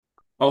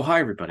Oh,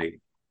 hi, everybody.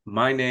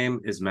 My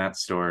name is Matt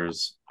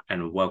Stores,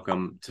 and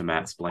welcome to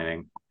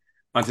Mattsplaining.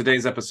 On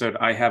today's episode,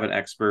 I have an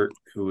expert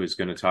who is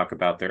going to talk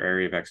about their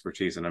area of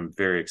expertise, and I'm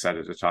very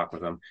excited to talk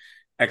with them.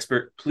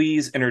 Expert,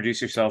 please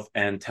introduce yourself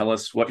and tell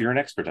us what you're an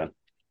expert in.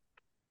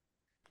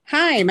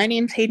 Hi, my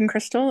name's Hayden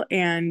Crystal,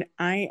 and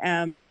I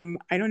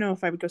don't know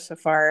if I would go so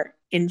far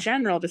in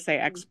general to say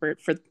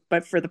expert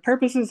but for the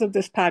purposes of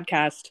this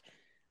podcast,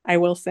 I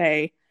will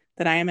say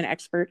that I am an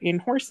expert in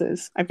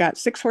horses. I've got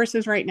six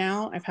horses right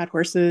now.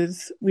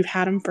 We've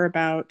had them for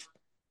about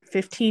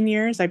 15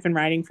 years. I've been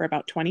riding for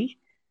about 20.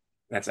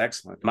 That's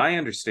excellent. My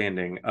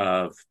understanding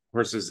of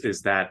horses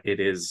is that it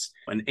is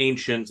an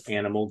ancient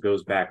animal,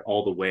 goes back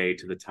all the way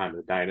to the time of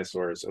the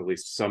dinosaurs, at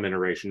least some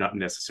iteration, not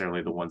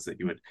necessarily the ones that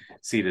you would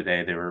see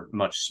today. They were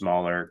much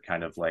smaller,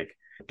 kind of like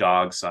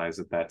dog size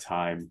at that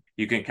time.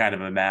 You can kind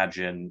of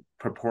imagine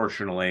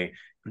proportionally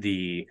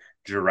the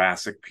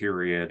Jurassic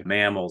period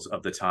mammals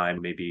of the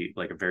time, maybe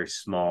like a very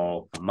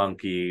small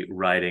monkey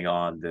riding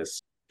on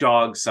this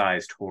dog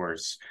sized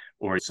horse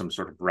or some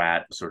sort of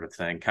rat sort of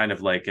thing, kind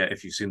of like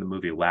if you've seen the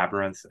movie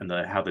Labyrinth and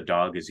how the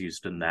dog is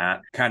used in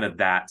that, kind of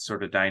that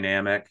sort of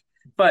dynamic.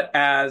 But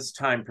as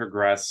time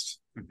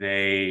progressed,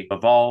 they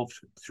evolved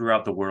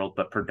throughout the world,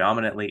 but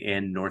predominantly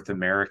in North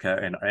America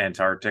and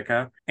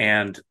Antarctica.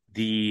 And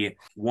the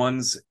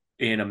ones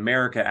in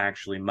America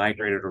actually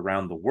migrated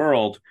around the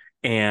world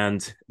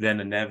and then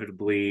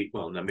inevitably,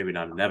 well, no, maybe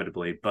not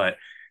inevitably, but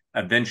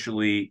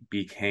eventually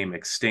became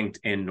extinct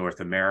in North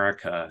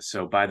America.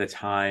 So by the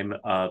time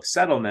of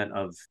settlement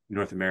of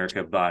North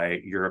America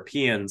by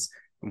Europeans,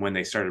 when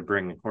they started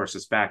bringing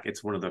horses back,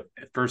 it's one of the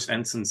first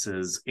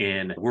instances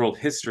in world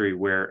history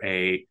where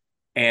a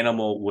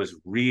animal was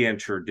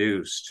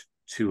reintroduced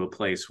to a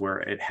place where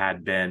it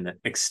had been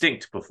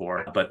extinct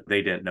before, but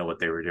they didn't know what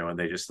they were doing.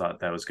 They just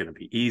thought that was going to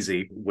be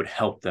easy, would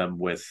help them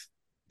with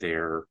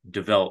their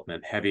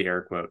development, heavy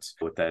air quotes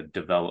with that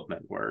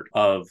development word,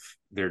 of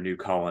their new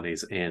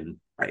colonies in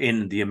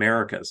the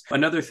Americas.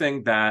 Another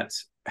thing that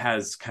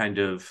has kind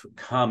of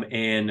come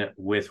in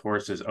with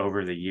horses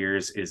over the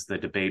years is the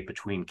debate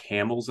between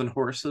camels and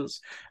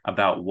horses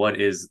about what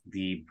is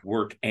the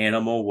work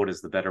animal, what is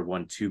the better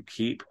one to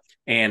keep.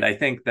 And I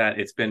think that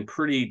it's been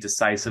pretty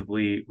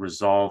decisively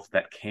resolved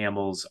that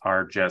camels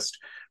are just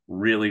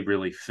really,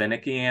 really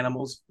finicky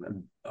animals.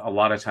 A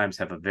lot of times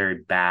have a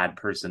very bad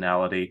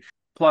personality.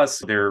 Plus,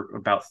 they're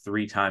about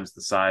three times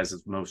the size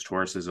of most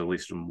horses, at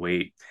least in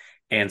weight.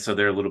 And so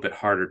they're a little bit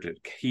harder to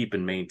keep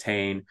and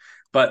maintain.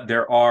 But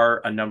there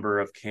are a number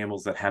of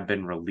camels that have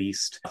been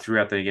released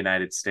throughout the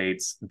United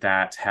States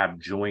that have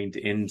joined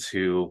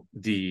into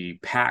the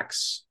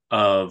packs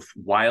of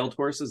wild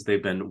horses.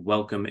 They've been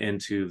welcome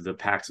into the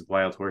packs of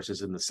wild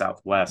horses in the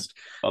Southwest.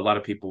 A lot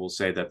of people will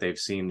say that they've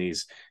seen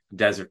these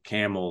desert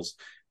camels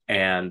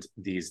and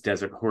these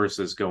desert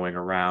horses going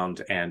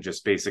around and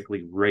just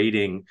basically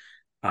raiding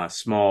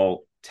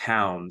small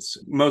towns,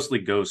 mostly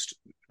ghost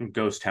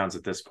towns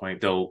at this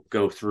point. They'll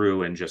go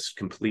through and just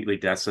completely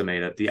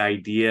decimate it. The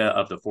idea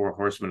of the four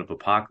horsemen of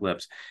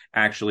apocalypse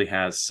actually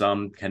has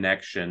some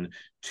connection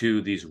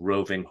to these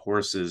roving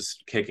horses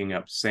kicking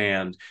up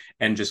sand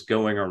and just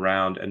going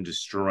around and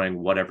destroying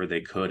whatever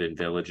they could in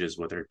villages,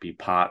 whether it be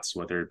pots,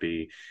 whether it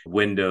be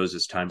windows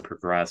as time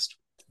progressed,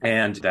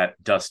 and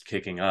that dust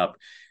kicking up,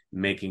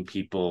 making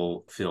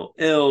people feel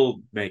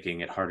ill, making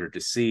it harder to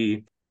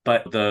see.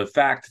 But the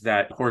fact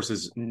that horse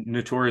is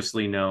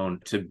notoriously known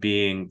to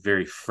being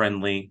very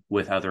friendly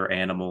with other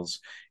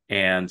animals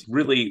and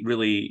really,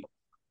 really,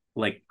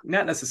 like,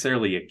 not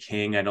necessarily a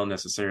king. I don't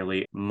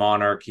necessarily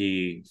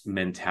monarchy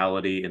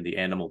mentality in the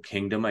animal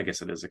kingdom. I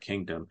guess it is a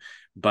kingdom,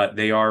 but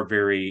they are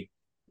very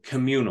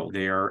communal.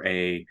 They are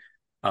a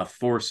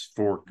force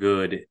for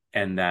good,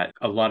 and that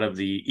a lot of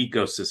the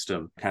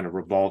ecosystem kind of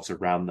revolves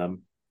around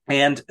them.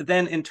 And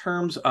then in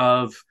terms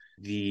of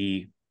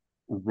the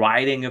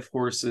riding of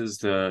horses,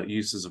 the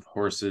uses of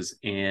horses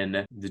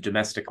in the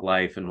domestic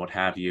life and what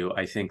have you,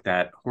 I think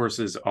that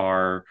horses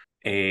are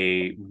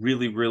a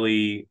really,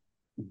 really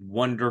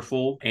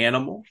wonderful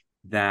animal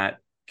that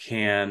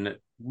can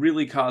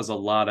really cause a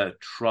lot of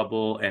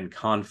trouble and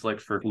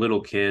conflict for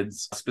little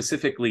kids,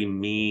 specifically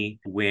me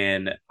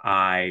when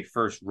I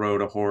first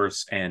rode a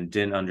horse and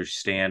didn't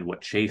understand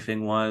what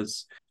chafing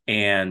was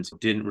and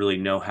didn't really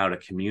know how to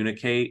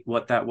communicate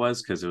what that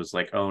was because it was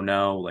like, oh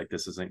no, like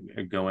this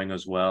isn't going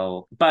as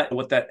well. But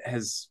what that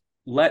has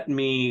let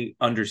me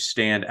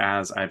understand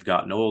as I've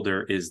gotten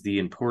older is the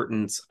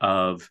importance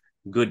of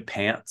good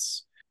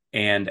pants.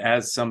 And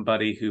as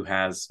somebody who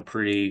has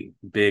pretty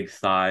big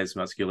thighs,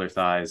 muscular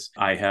thighs,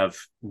 I have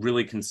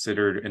really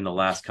considered in the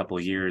last couple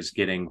of years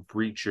getting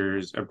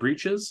breeches,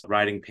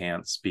 riding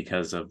pants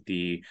because of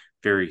the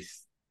very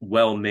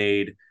well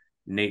made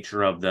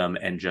nature of them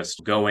and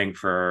just going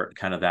for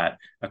kind of that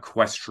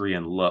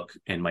equestrian look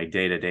in my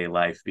day-to-day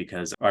life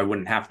because I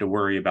wouldn't have to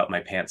worry about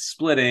my pants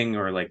splitting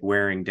or like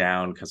wearing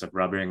down because of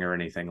rubbing or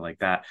anything like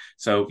that.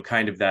 So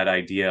kind of that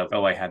idea of,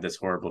 oh, I had this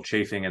horrible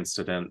chafing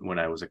incident when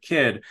I was a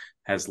kid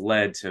has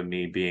led to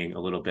me being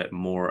a little bit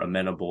more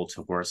amenable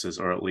to horses,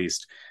 or at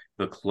least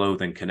the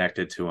clothing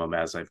connected to them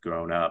as I've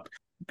grown up.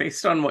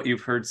 Based on what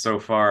you've heard so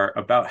far,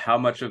 about how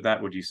much of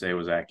that would you say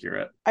was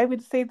accurate? I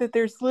would say that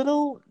there's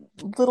little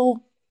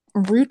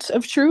roots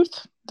of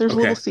truth. There's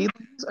little Okay.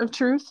 seedlings of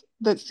truth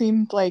that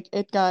seemed like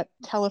it got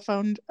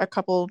telephoned a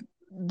couple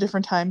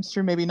different times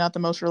through maybe not the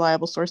most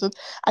reliable sources.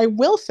 I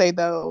will say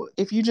though,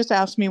 if you just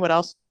asked me what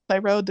else I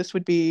rode, this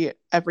would be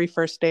every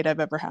first date I've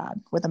ever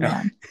had with a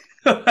man.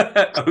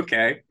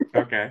 Okay.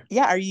 Okay.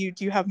 Yeah,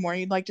 do you have more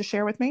you'd like to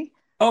share with me?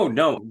 Oh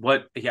no,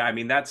 what yeah, I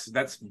mean that's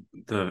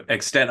the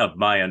extent of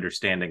my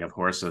understanding of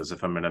horses,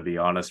 if I'm gonna be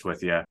honest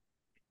with you.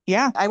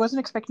 Yeah, I wasn't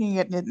expecting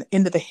to get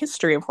into the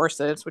history of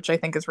horses, which I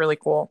think is really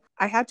cool.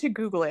 I had to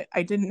Google it.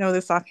 I didn't know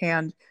this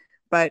offhand,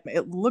 but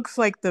it looks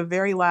like the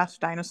very last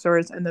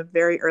dinosaurs and the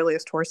very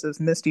earliest horses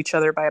missed each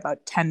other by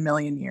about 10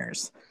 million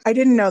years. I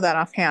didn't know that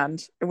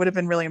offhand. It would have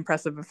been really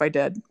impressive if I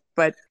did.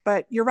 But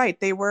you're right.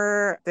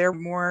 They're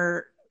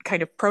more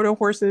kind of proto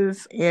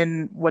horses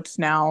in what's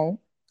now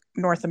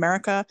North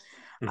America.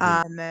 Hmm.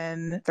 And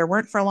then there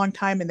weren't for a long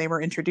time and they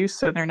were introduced.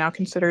 So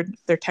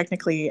they're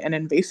technically an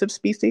invasive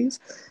species.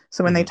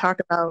 So when they Hmm. talk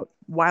about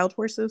wild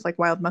horses, like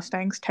wild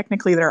Mustangs,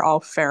 technically they're all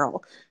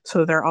feral.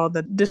 So they're all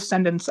the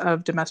descendants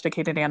of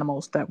domesticated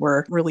animals that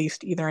were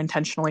released either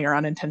intentionally or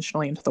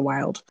unintentionally into the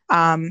wild.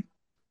 And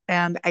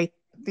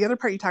the other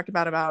part you talked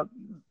about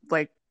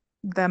like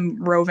them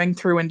roving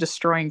through and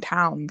destroying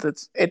towns,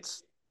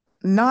 it's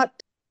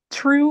not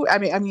true. I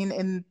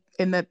mean,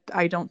 in that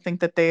I don't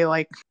think that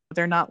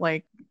they're not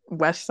like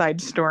West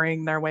Side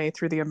storing their way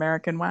through the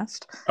American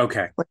West,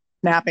 Okay. like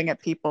snapping at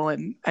people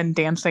and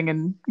dancing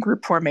in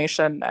group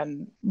formation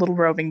and little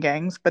roving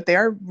gangs, but they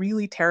are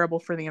really terrible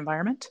for the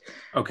environment.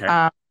 Okay.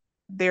 Um,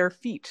 their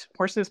feet,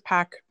 horses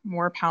pack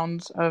more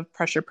pounds of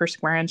pressure per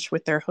square inch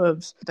with their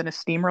hooves than a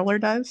steamroller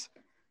does.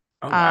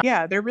 Oh wow.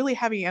 Yeah, they're really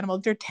heavy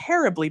animals. They're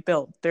terribly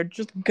built. They're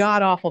just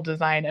god awful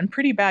design and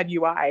pretty bad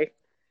UI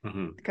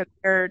Hmm. because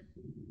they're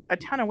a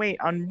ton of weight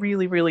on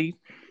really, really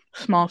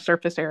small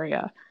surface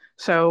area.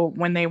 So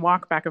when they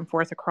walk back and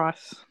forth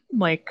across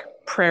like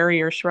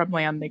prairie or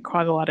shrubland, they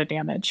cause a lot of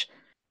damage.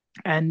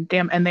 And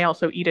they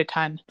also eat a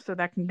ton. So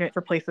that can get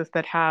for places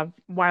that have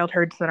wild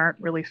herds that aren't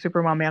really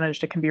super well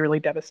managed, it can be really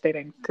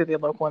devastating to the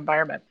local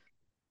environment.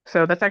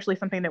 So that's actually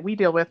something that we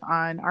deal with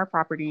on our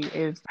property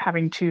is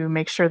having to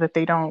make sure that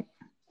they don't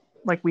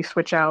like we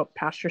switch out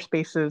pasture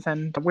spaces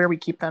and where we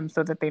keep them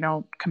so that they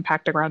don't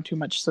compact the ground too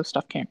much so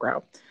stuff can't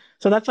grow.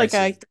 So that's I like see.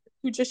 a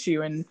huge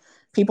issue. And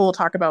people will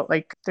talk about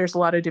like there's a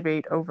lot of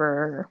debate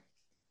over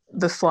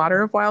the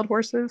slaughter of wild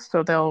horses.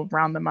 So they'll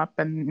round them up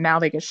and now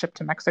they get shipped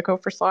to Mexico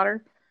for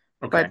slaughter.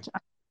 Okay. But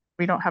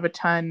we don't have a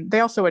ton. They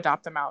also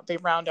adopt them out. They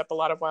round up a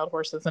lot of wild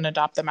horses and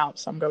adopt them out.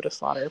 Some go to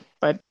slaughter.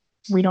 But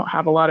we don't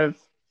have a lot of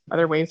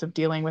other ways of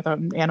dealing with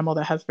an animal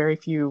that has very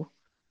few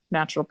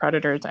natural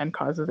predators and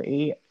causes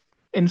a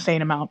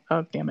insane amount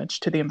of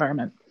damage to the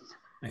environment.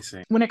 I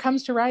see. When it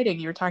comes to riding,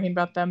 you were talking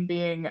about them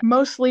being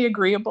mostly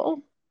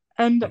agreeable.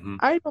 And Hmm.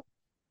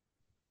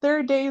 there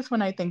are days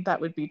when I think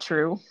that would be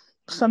true.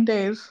 Some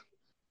days,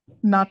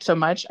 not so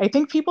much. I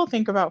think people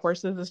think about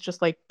horses as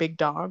just like big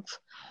dogs,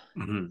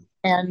 Hmm.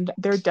 and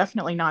they're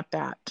definitely not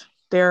that.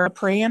 They're a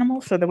prey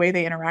animal, so the way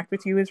they interact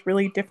with you is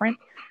really different,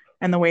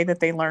 and the way that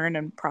they learn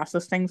and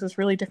process things is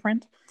really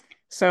different.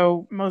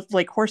 So most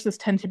like horses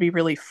tend to be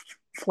really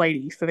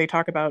flighty. So they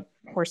talk about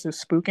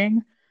horses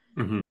spooking.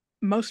 Hmm.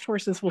 Most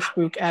horses will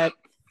spook at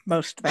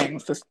most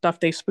things. The stuff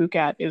they spook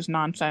at is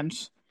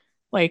nonsense.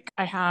 Like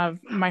I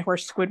have my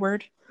horse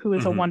Squidward, who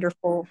is a Hmm.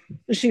 wonderful.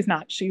 She's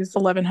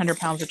 1,100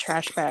 pounds of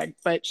trash bag,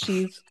 but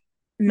she's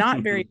not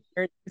very.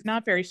 She's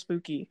not very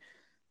spooky.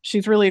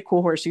 She's really a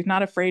cool horse. She's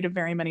not afraid of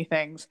very many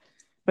things.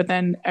 But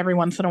then every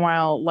once in a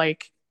while,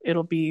 like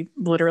it'll be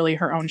literally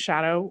her own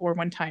shadow. Or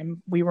one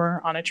time we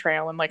were on a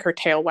trail and like her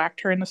tail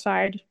whacked her in the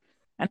side.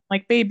 And I'm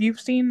like, babe, you've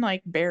seen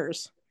like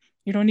bears.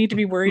 You don't need to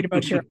be worried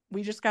about your.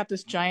 We just got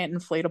this giant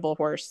inflatable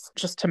horse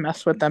just to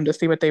mess with them to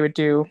see what they would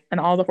do. And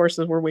all the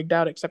horses were wigged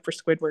out except for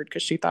Squidward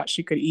because she thought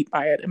she could eat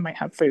by it and might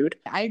have food.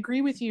 I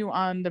agree with you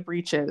on the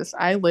breeches.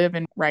 I live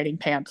in riding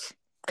pants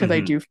because I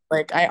Hmm. do feel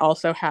like I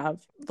also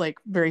have like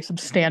very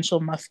substantial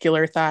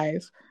muscular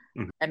thighs.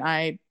 And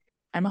I'm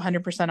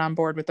 100% on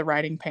board with the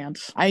riding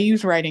pants. I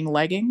use riding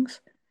leggings,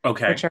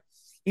 Okay. which are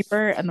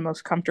cheaper and the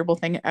most comfortable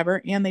thing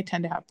ever, and they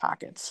tend to have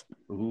pockets.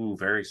 Ooh,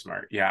 very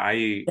smart. Yeah,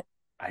 I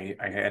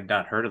had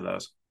not heard of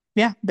those.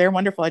 Yeah, they're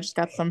wonderful. I just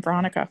got some for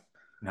Hanukkah.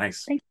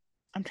 Nice. Thank you.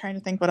 I'm trying to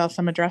think what else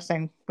I'm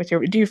addressing with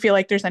you. Do you feel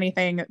like there's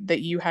anything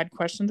that you had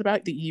questions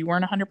about that you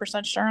weren't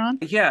 100% sure on?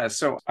 Yeah,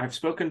 so I've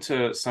spoken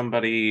to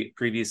somebody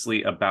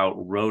previously about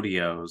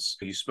rodeos.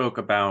 You spoke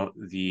about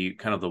the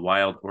kind of the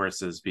wild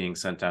horses being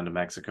sent down to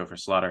Mexico for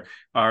slaughter.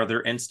 Are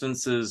there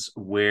instances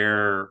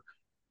where,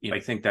 I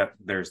think that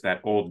there's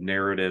that old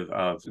narrative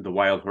of the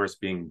wild horse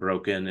being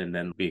broken and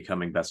then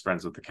becoming best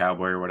friends with the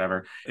cowboy or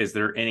whatever. Is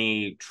there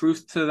any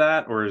truth to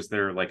that, or is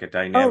there like a Oh,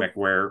 dynamic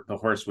where the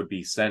horse would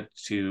be sent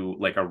to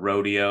like a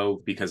rodeo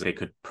because they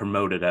could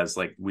promote it as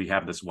like we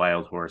have this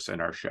wild horse in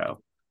our show?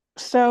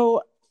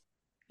 so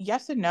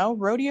Yes and no.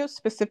 Rodeos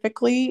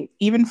specifically,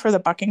 even for the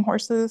bucking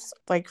horses,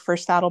 like for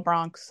saddle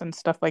broncs and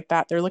stuff like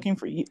that, they're looking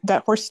for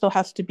that horse still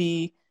has to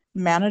be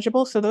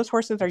manageable. So those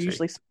horses I are see.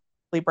 usually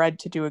specially bred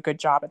to do a good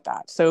job at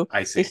that. So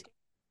I they see. still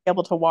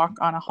able to walk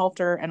on a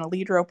halter and a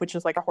lead rope, which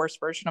is like a horse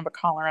version of a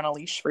collar and a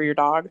leash for your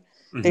dog.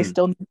 They Hmm.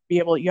 still need to be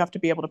able, you have to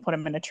be able to put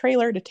them in a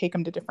trailer to take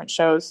them to different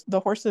shows. The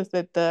horses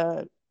that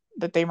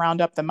they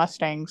round up, the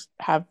Mustangs,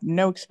 have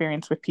no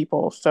experience with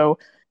people. So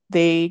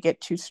they get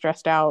too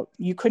stressed out.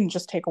 You couldn't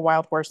just take a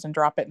wild horse and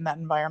drop it in that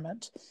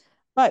environment.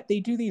 But they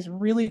do these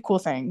really cool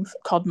things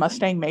called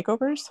Mustang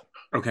makeovers.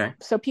 Okay.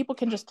 So people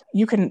can just,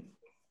 you can,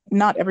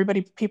 not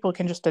everybody, people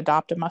can just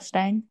adopt a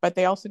Mustang, but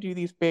they also do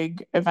these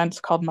big events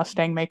called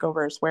Mustang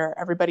makeovers where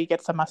everybody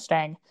gets a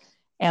Mustang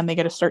and they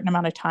get a certain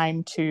amount of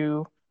time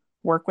to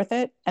work with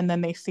it. And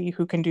then they see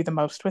who can do the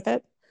most with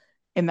it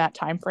in that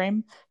time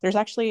frame. There's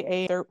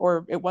actually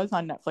or it was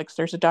on Netflix.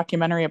 There's a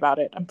documentary about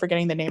it. I'm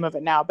forgetting the name of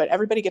it now, but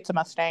everybody gets a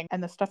Mustang,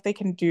 and the stuff they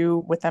can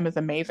do with them is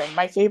amazing.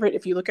 My favorite,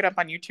 if you look it up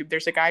on YouTube,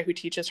 there's a guy who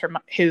teaches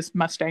his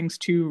Mustangs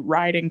to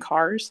ride in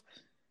cars.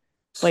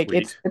 Like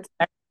Sweet.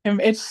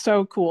 it's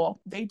so cool.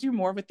 They do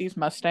more with these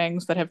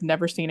Mustangs that have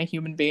never seen a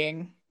human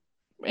being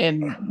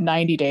in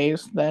 90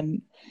 days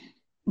than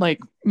like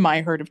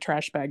my herd of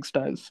trash bags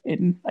does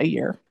in a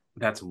year.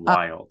 That's Uh,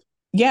 wild.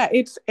 yeah,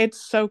 it's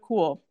so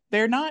cool.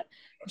 They're not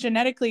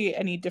genetically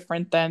any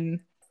different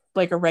than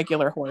like a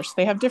regular horse.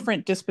 They have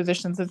different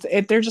dispositions.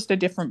 They're just a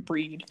different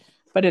breed,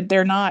 but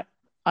they're not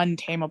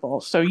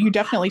untamable. So you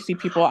definitely see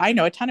people. I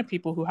know a ton of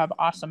people who have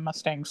awesome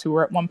Mustangs who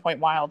were at one point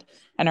wild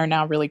and are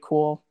now really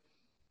cool,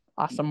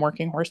 awesome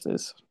working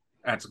horses.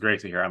 That's great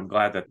to hear. I'm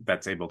glad that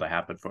that's able to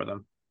happen for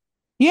them.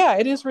 Yeah,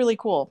 it is really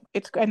cool.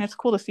 It's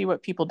cool to see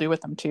what people do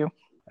with them too.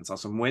 That's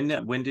awesome.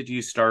 When did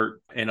you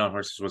start in on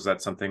horses? Was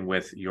that something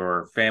with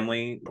your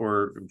family,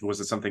 or was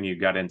it something you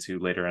got into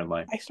later in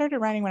life? I started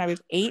riding when I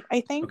was 8,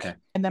 I think, Okay.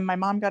 and then my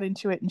mom got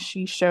into it and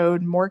she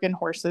showed Morgan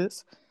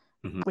horses,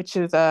 Hmm. which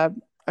is a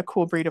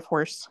cool breed of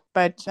horse.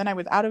 But then I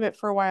was out of it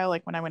for a while,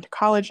 like when I went to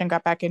college, and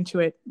got back into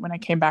it when I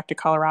came back to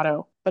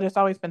Colorado. But it's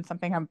always been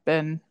something I've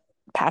been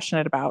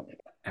passionate about.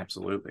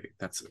 Absolutely.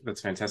 That's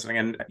fantastic.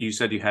 And you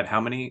said you had how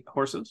many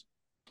horses?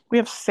 We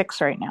have 6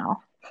 right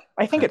now.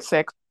 I think Okay. it's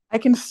 6. I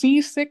can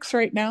see 6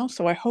 right now,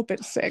 so I hope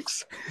it's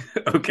 6.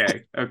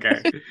 Okay.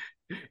 Okay.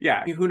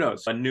 Yeah. Who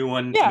knows? A new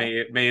one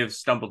Yeah. may have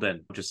stumbled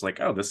in, just like,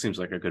 oh, this seems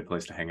like a good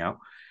place to hang out.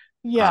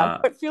 Yeah,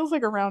 Uh, it feels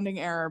like a rounding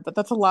error, but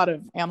that's a lot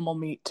of animal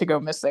meat to go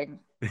missing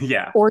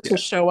yeah. or to Yeah.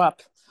 show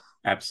up.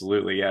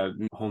 Absolutely. Yeah.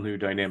 Whole new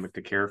dynamic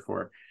to care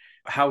for.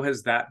 How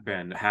has that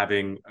been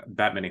having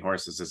that many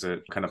horses? Is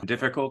it kind of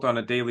difficult on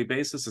a daily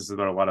basis? Is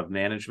there a lot of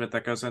management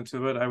that goes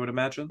into it, I would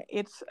imagine?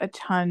 It's a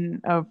ton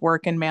of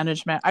work and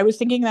management. I was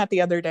thinking that the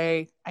other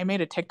day. I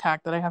made a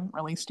TikTok that I haven't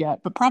released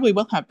yet, but probably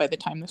will have by the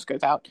time this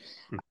goes out.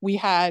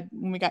 When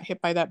we got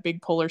hit by that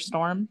big polar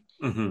storm,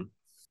 Mm-hmm.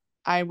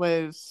 I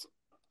was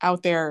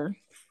out there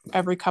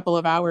every couple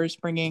of hours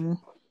bringing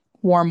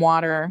warm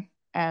water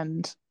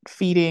and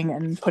feeding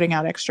and putting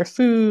out extra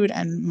food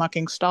and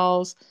mucking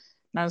stalls.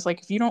 And I was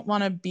like, if you don't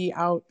want to be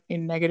out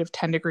in negative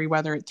 10-degree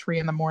weather at 3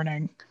 in the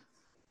morning,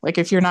 like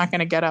if you're not going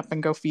to get up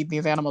and go feed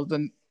these animals,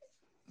 then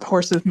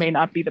horses may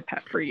not be the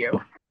pet for you.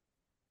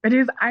 It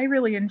is, I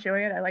really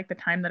enjoy it. I like the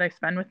time that I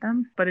spend with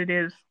them, but it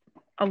is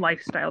a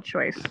lifestyle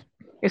choice,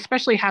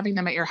 especially having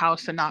them at your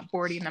house and not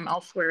boarding them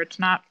elsewhere. It's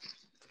not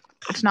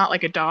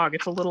like a dog.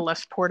 It's a little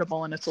less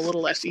portable and it's a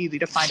little less easy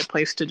to find a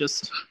place to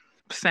just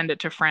send it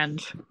to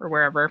friends or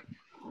wherever.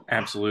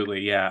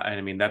 Absolutely. Yeah. I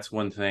mean, that's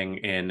one thing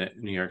in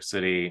New York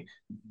City.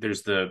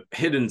 There's the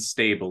hidden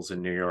stables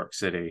in New York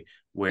City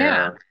Yeah.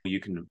 where you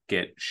can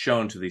get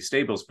shown to these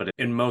stables. But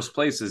in most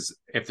places,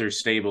 if there's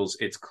stables,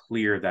 it's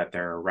clear that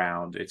they're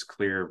around. It's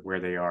clear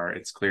where they are.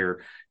 It's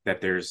clear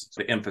that there's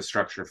the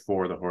infrastructure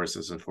for the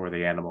horses and for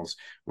the animals.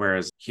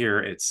 Whereas here,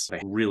 it's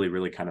they really,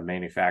 really kind of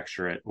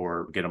manufacture it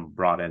or get them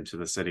brought into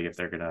the city if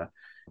they're going to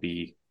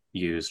be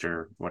used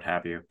or what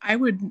have you.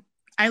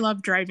 I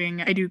love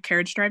driving. I do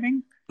carriage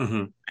driving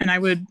Mm-hmm. and I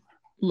would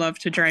love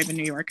to drive in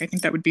New York. I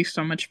think that would be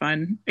so much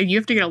fun. You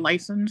have to get a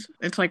license.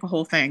 It's like a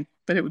whole thing,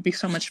 but it would be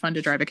so much fun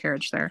to drive a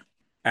carriage there.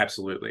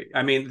 Absolutely.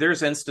 I mean,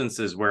 there's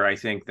instances where I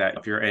think that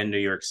if you're in New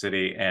York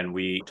City and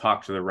we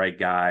talk to the right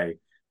guy,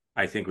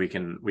 I think we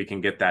can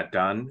get that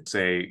done.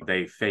 Say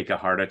they fake a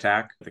heart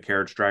attack, the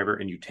carriage driver,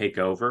 and you take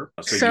over.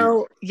 So you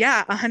So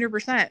yeah,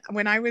 100%.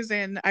 When I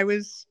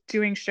was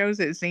doing shows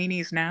at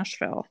Zany's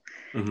Nashville,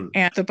 mhm.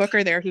 and the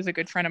booker there, who's a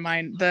good friend of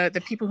mine,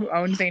 the people who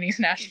own Zany's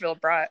Nashville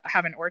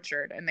have an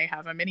orchard and they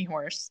have a mini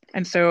horse.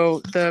 And so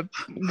the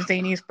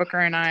Zany's booker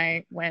and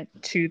I went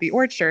to the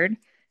orchard,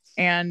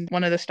 and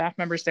one of the staff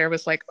members there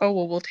was like, "Oh,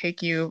 well, we'll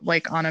take you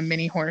like on a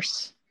mini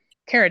horse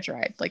carriage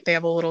ride. Like they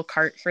have a little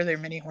cart for their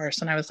mini horse."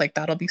 And I was like,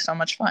 "That'll be so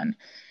much fun."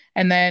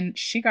 And then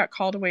she got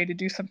called away to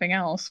do something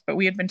else, but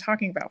we had been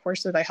talking about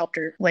horses. I helped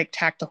her like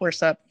tack the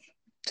horse up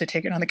to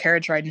take it on the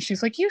carriage ride, and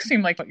she's like, "You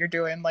seem like what you're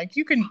doing. Like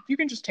you can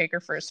just take her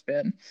for a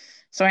spin."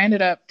 So I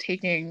ended up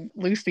taking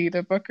Lucy,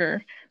 the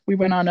booker. We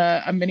went on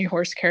a mini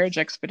horse carriage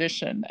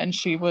expedition, and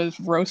she was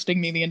roasting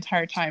me the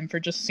entire time for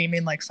just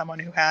seeming like someone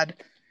who had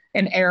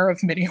an air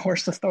of mini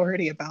horse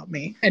authority about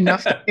me,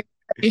 enough to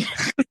make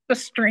a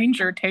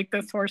stranger take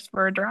this horse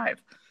for a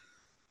drive.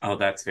 Oh,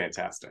 that's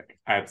fantastic.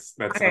 That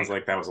sounds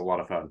like that was a lot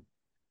of fun.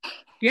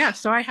 Yeah,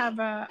 so I have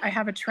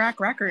a track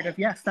record of,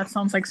 yes, that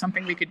sounds like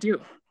something we could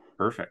do.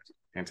 Perfect.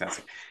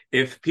 Fantastic.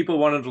 If people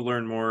wanted to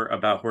learn more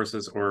about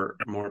horses or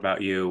more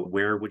about you,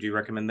 where would you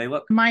recommend they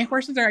look? My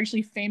horses are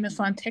actually famous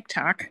on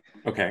TikTok.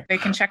 Okay. They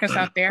can check us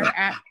out there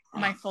at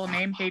my full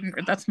name, Hayden.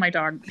 That's my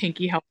dog,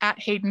 Pinky. At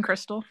Hayden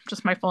Crystal,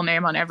 just my full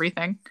name on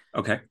everything.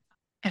 Okay.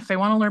 If they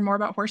want to learn more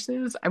about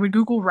horses, I would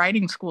Google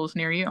riding schools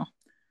near you.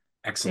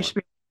 They Excellent. should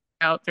be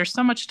out. There's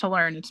so much to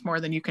learn. It's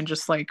more than you can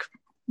just like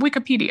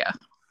Wikipedia.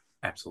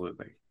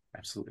 Absolutely.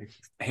 Absolutely.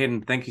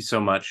 Hayden, thank you so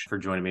much for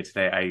joining me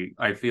today.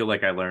 I feel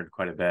like I learned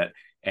quite a bit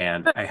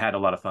and I had a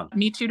lot of fun.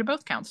 Me too, to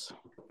both counts.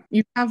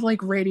 You have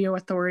like radio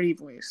authority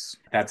voice.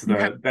 It's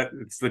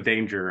the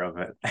danger of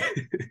it.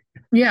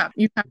 Yeah,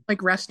 you have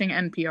like resting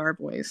NPR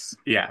voice.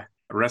 Yeah.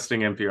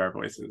 Resting NPR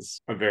voice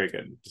is a very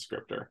good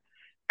descriptor.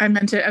 I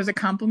meant it as a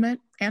compliment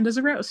and as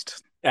a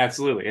roast.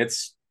 Absolutely.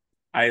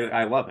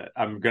 I love it.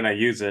 I'm gonna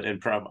use it in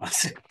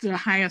promos. It's the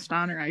highest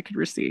honor I could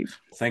receive.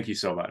 Thank you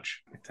so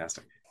much.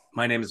 Fantastic.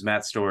 My name is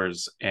Matt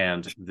Stores,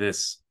 and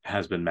this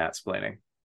has been Mattsplaining.